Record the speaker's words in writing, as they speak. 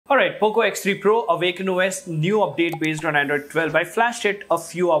Alright, Poco X3 Pro, AwakenOS, new update based on Android 12. I flashed it a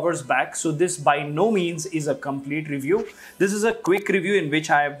few hours back, so this by no means is a complete review. This is a quick review in which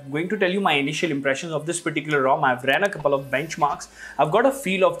I am going to tell you my initial impressions of this particular ROM. I've ran a couple of benchmarks. I've got a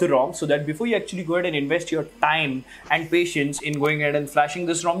feel of the ROM so that before you actually go ahead and invest your time and patience in going ahead and flashing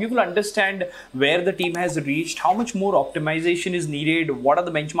this ROM, you will understand where the team has reached, how much more optimization is needed, what are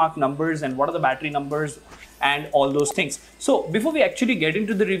the benchmark numbers and what are the battery numbers, and all those things. So before we actually get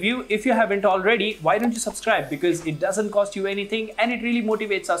into the review, if you haven't already, why don't you subscribe? Because it doesn't cost you anything and it really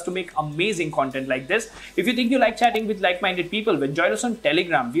motivates us to make amazing content like this. If you think you like chatting with like-minded people, then join us on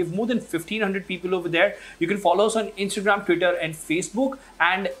Telegram. We have more than 1,500 people over there. You can follow us on Instagram, Twitter and Facebook.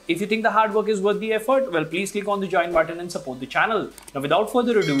 And if you think the hard work is worth the effort, well, please click on the join button and support the channel. Now without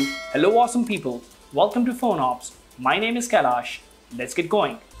further ado, hello awesome people. Welcome to PhoneOps. My name is Kailash. Let's get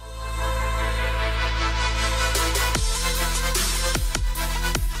going.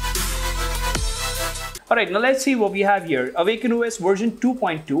 Alright, now let's see what we have here. AwakenOS version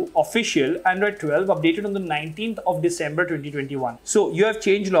 2.2 official Android 12 updated on the 19th of December 2021. So you have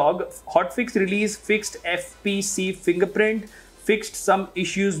changelog, hotfix release, fixed FPC fingerprint, fixed some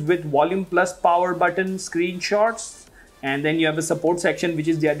issues with volume plus power button screenshots, and then you have a support section which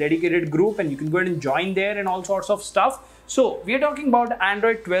is their dedicated group and you can go ahead and join there and all sorts of stuff. So we are talking about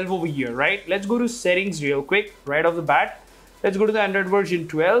Android 12 over here, right? Let's go to settings real quick right off the bat. Let's go to the Android version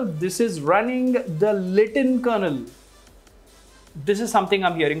 12. This is running the Litten kernel. This is something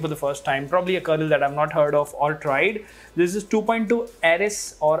I'm hearing for the first time, probably a kernel that I've not heard of or tried. This is 2.2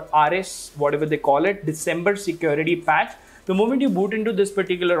 RS or RS, whatever they call it, December security patch. The moment you boot into this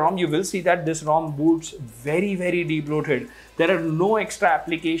particular ROM, you will see that this ROM boots very debloated. There are no extra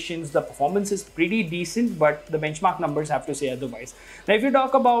applications. The performance is pretty decent, but the benchmark numbers have to say otherwise. Now, if you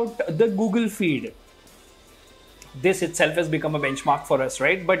talk about the Google feed, this itself has become a benchmark for us,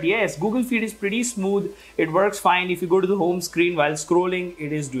 right? But yes, Google feed is pretty smooth. It works fine. If you go to the home screen while scrolling,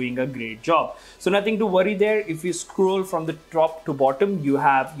 it is doing a great job. So nothing to worry there. If you scroll from the top to bottom, you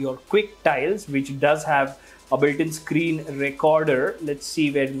have your quick tiles, which does have a built-in screen recorder. Let's see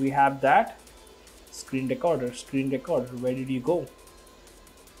where we have that. Screen recorder, where did you go?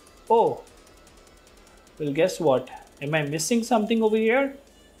 Oh, well, guess what? Am I missing something over here?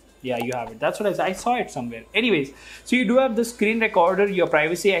 Yeah, you have it. That's what I saw it somewhere. Anyways, so you do have the screen recorder, your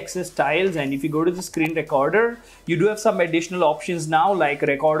privacy access tiles, and if you go to the screen recorder, you do have some additional options now like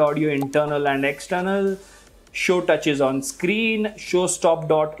record audio internal and external, show touches on screen, show stop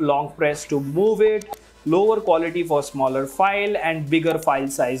dot long press to move it, lower quality for smaller file and bigger file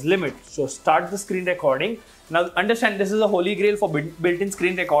size limit. So start the screen recording. Now understand, this is a holy grail for built-in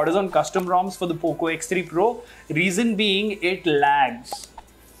screen recorders on custom ROMs for the Poco X3 Pro. Reason being, it lags.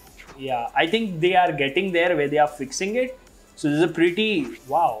 Yeah, I think they are getting there where they are fixing it. So this is a pretty,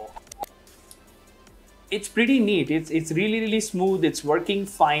 wow. It's pretty neat. It's really smooth. It's working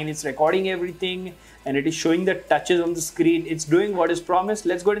fine. It's recording everything and it is showing the touches on the screen. It's doing what is promised.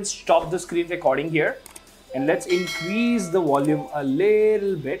 Let's go ahead and stop the screen recording here. And let's increase the volume a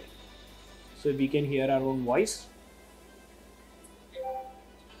little bit so we can hear our own voice.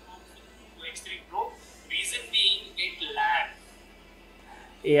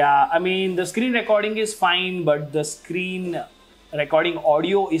 Yeah, I mean, the screen recording is fine, but the screen recording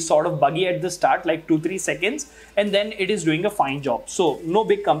audio is sort of buggy at the start, like 2-3 seconds, and then it is doing a fine job. So no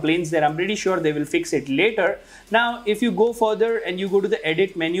big complaints there. I'm pretty sure they will fix it later. Now, if you go further and you go to the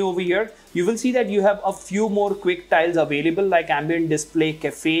edit menu over here, you will see that you have a few more quick tiles available like ambient display,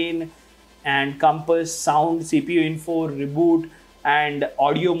 caffeine, and compass, sound, CPU info, reboot, and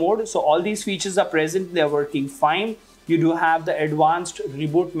audio mode. So all these features are present. They're working fine. You do have the advanced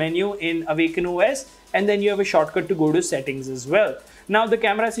reboot menu in AwakenOS, and then you have a shortcut to go to settings as well. Now the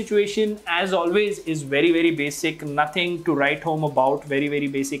camera situation, as always, is very basic, nothing to write home about, very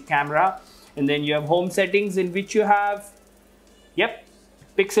basic camera. And then you have home settings in which you have, yep,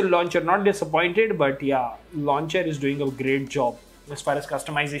 Pixel launcher, not disappointed, but yeah, launcher is doing a great job as far as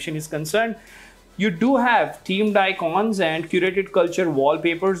customization is concerned. You do have themed icons and curated culture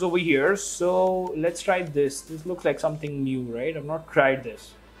wallpapers over here. So let's try this. This looks like something new, right? I've not tried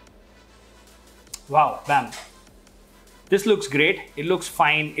this. Wow, bam. This looks great. It looks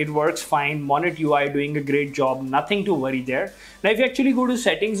fine. It works fine. Monet UI doing a great job. Nothing to worry there. Now, if you actually go to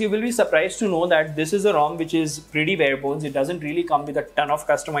settings, you will be surprised to know that this is a ROM which is pretty bare bones. It doesn't really come with a ton of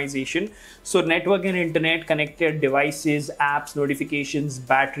customization. So network and internet, connected devices, apps, notifications,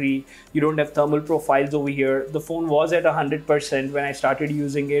 battery. You don't have thermal profiles over here. The phone was at 100% when I started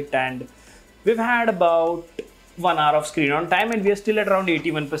using it, and we've had about 1 hour of screen on time, and we are still at around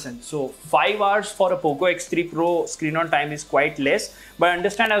 81%. So 5 hours for a Poco X3 Pro screen on time is quite less, but I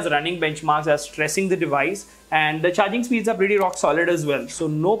understand I was running benchmarks, I was stressing the device, and the charging speeds are pretty rock solid as well. So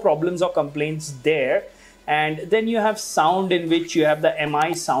no problems or complaints there. And then you have sound, in which you have the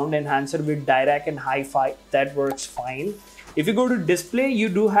MI sound enhancer with Dirac and Hi-Fi. That works fine. If you go to display, you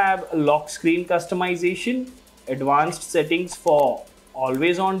do have lock screen customization, advanced settings for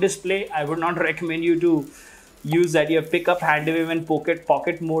always on display. I would not recommend you to use that. You have pickup, hand wave, and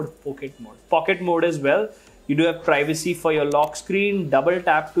pocket mode as well. You do have privacy for your lock screen, double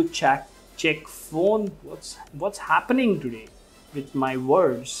tap to check phone. What's happening today with my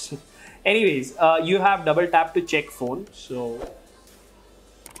words? Anyways, you have double tap to check phone. So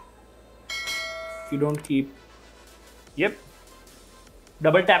if you don't keep, yep,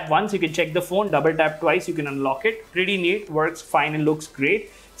 double tap once, you can check the phone. Double tap twice, you can unlock it. Pretty neat, works fine and looks great.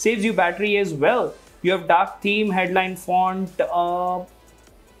 Saves you battery as well. You have dark theme, headline font,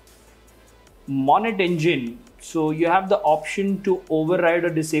 Monet engine. So you have the option to override or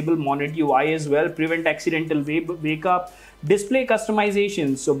disable Monet UI as well. Prevent accidental wake up. Display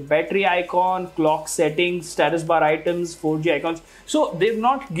customization. So battery icon, clock settings, status bar items, 4G icons. So they've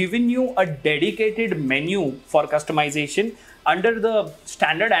not given you a dedicated menu for customization. Under the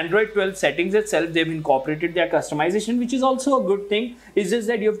standard Android 12 settings itself, they've incorporated their customization, which is also a good thing. It's just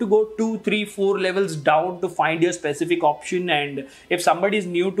that you have to go 2, 3, 4 levels down to find your specific option. And if somebody is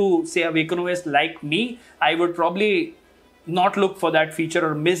new to, say, AwakenOS like me, I would probably not look for that feature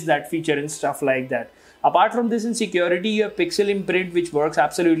or miss that feature and stuff like that. Apart from this, in security, you have pixel imprint, which works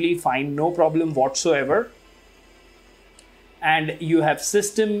absolutely fine, no problem whatsoever. And you have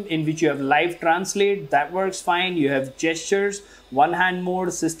system, in which you have live translate, that works fine. You have gestures, one hand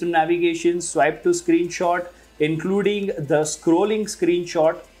mode, system navigation, swipe to screenshot, including the scrolling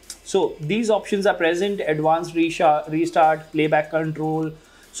screenshot. So these options are present, advanced restart, playback control.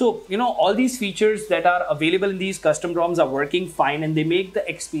 So, you know, all these features that are available in these custom ROMs are working fine, and they make the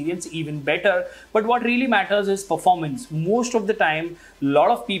experience even better. But what really matters is performance. Most of the time, a lot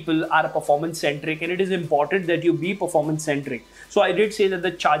of people are performance centric, and it is important that you be performance centric. So I did say that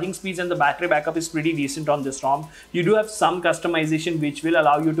the charging speeds and the battery backup is pretty decent on this ROM. You do have some customization which will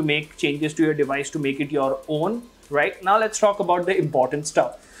allow you to make changes to your device to make it your own. Right now, let's talk about the important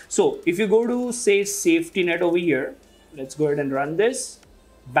stuff. So if you go to, say, safety net over here, let's go ahead and run this.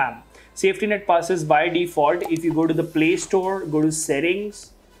 Bam. Safety net passes by default. If you go to the Play Store, go to settings,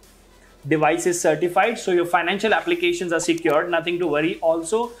 device is certified, so your financial applications are secured, nothing to worry.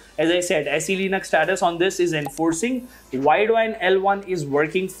 Also, as I said, SE Linux status on this is enforcing. Widevine L1 is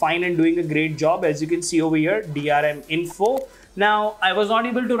working fine and doing a great job, as you can see over here, DRM info. Now, I was not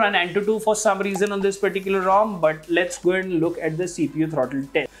able to run AntuTu for some reason on this particular ROM, but let's go ahead and look at the CPU throttle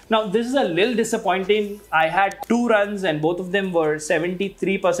test. Now, this is a little disappointing. I had 2 runs and both of them were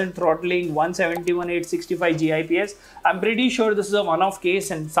 73% throttling, 171, 865 GIPS. I'm pretty sure this is a one-off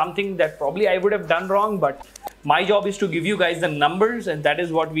case and something that probably I would have done wrong, but my job is to give you guys the numbers, and that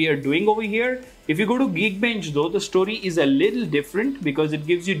is what we are doing over here. If you go to Geekbench though, the story is a little different because it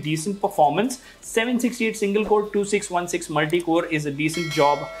gives you decent performance. 768 single core, 2616 multi-core is a decent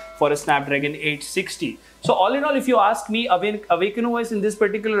job for a Snapdragon 860. So all in all, if you ask me, AwakenOS in this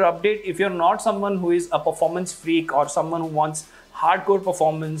particular update, if you're not someone who is a performance freak or someone who wants hardcore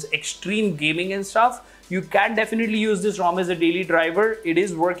performance, extreme gaming and stuff, you can definitely use this ROM as a daily driver. It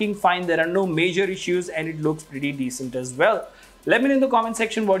is working fine. There are no major issues and it looks pretty decent as well. Let me know in the comment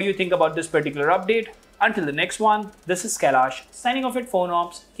section what do you think about this particular update. Until the next one, this is Kailash signing off at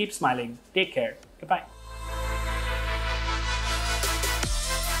PhoneOps. Keep smiling. Take care. Goodbye.